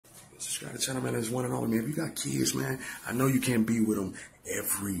Gotta tell them, man, there's one and only, man. If you got kids, man, I know you can't be with them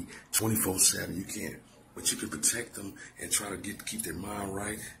every 24/7. You can't. But you can protect them and try to keep their mind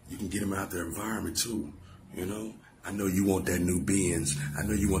right. You can get them out their environment too, you know? I know you want that new Benz. I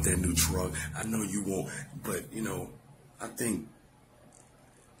know you want that new truck. I know you want, but, you know, I think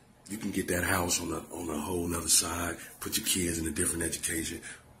you can get that house on a whole nother side, put your kids in a different education,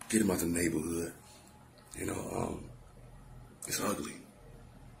 get them out the neighborhood. You know, it's ugly.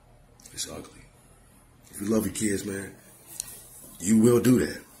 It's ugly. If you love your kids, man, you will do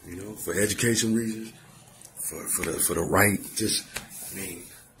that, you know, for education reasons. For the right, just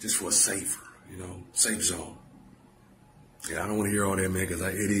for a safer, you know, safe zone. Yeah, I don't want to hear all that, man, because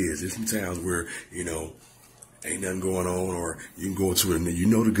it is. There's some towns where, you know, ain't nothing going on, or you can go into it and you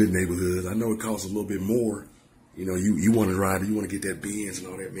know the good neighborhoods. I know it costs a little bit more. You know, you want to ride, you want to get that Benz and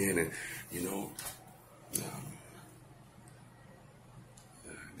all that, man, and, you know,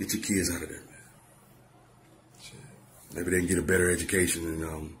 get your kids out of there, man. Maybe they can get a better education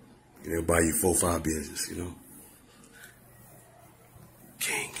and, they'll buy you 4 or 5 businesses, you know.